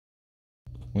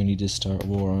We need to start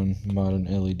war on modern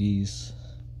LEDs.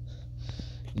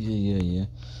 Yeah.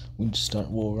 We need to start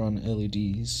war on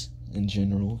LEDs in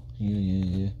general.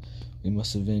 Yeah. We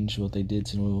must avenge what they did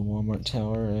to the Walmart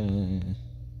tower.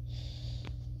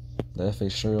 The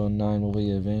FH309 will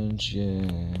be avenged.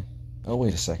 Yeah. Oh,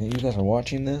 wait a second. You guys are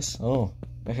watching this? Oh,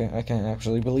 I can't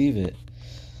actually believe it.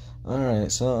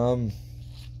 Alright, so,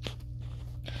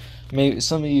 maybe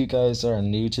some of you guys are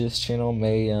new to this channel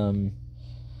may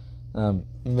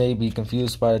be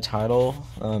confused by the title,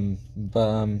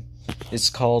 but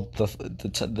it's called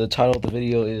the title of the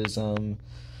video is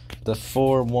the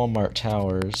 4 Walmart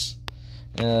towers.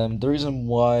 The reason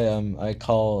why I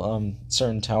call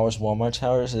certain towers Walmart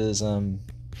towers is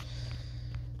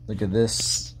look at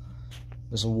this.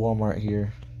 There's a Walmart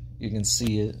here. You can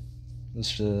see it.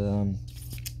 This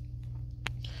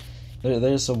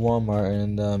there's a Walmart,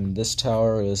 and this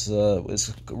tower is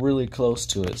really close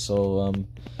to it. So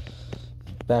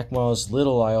back when I was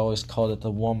little, I always called it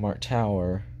the Walmart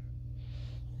Tower,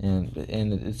 and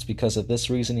it's because of this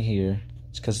reason here.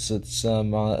 It's because it's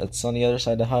on the other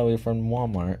side of the highway from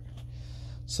Walmart.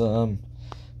 So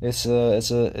it's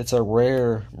a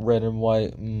rare red and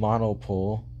white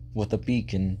monopole with a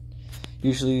beacon.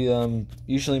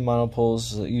 Usually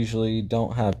monopoles usually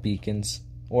don't have beacons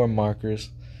or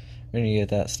markers or any of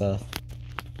that stuff,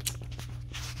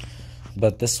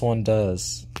 but this one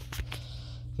does.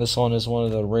 This one is one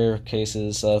of the rare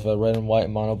cases of a red and white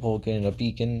monopole getting a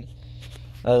beacon.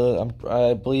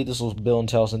 I believe this was built in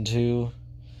 2002,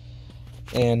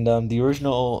 and I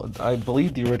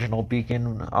believe the original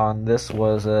beacon on this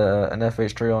was an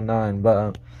FH309.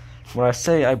 But when I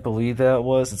say I believe that it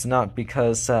was, it's not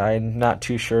because I'm not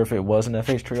too sure if it was an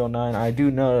FH309. I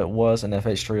do know it was an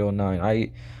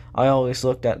FH309. I always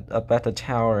looked up at the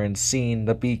tower and seen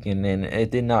the beacon, and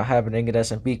it did not have an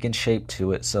incandescent beacon shape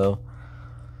to it. So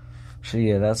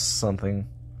yeah, that's something.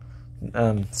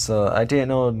 So I didn't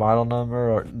know the model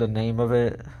number or the name of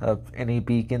any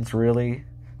beacons really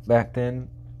back then,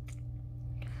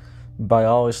 but I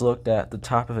always looked at the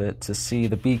top of it to see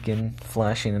the beacon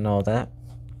flashing and all that.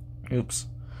 Oops.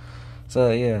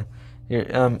 So yeah,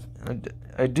 here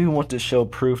I do want to show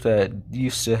proof that it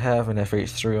used to have an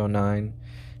FH309.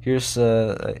 Here's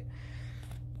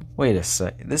wait a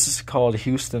sec. This is called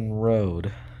Houston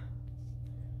Road.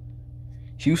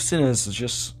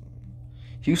 Houston's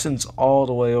all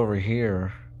the way over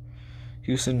here.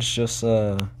 Houston's just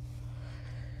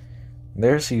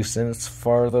there's Houston. It's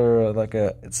farther,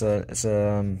 it's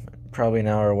probably an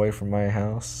hour away from my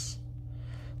house.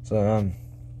 So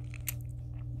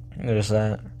there's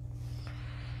that.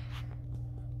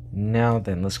 Now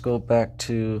then, let's go back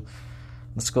to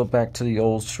the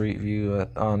old street view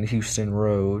on Houston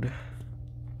Road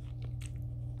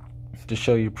to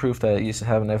show you proof that it used to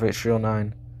have an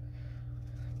FH309.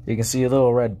 You can see a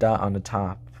little red dot on the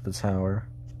top of the tower.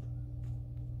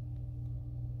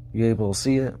 You able to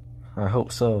see it? I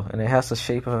hope so. And it has the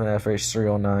shape of an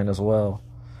FH309 as well.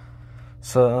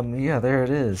 So yeah, there it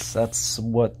is. That's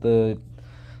the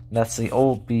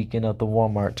old beacon of the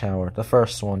Walmart tower, the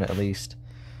first one at least.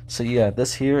 So yeah,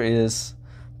 this here is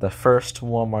the first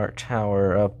Walmart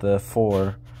tower of the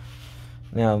 4.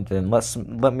 Now then,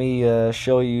 let me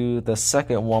show you the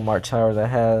second Walmart tower that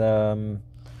had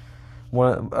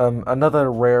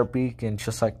another rare beacon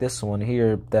just like this one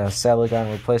here that sadly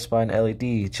got replaced by an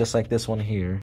LED just like this one here.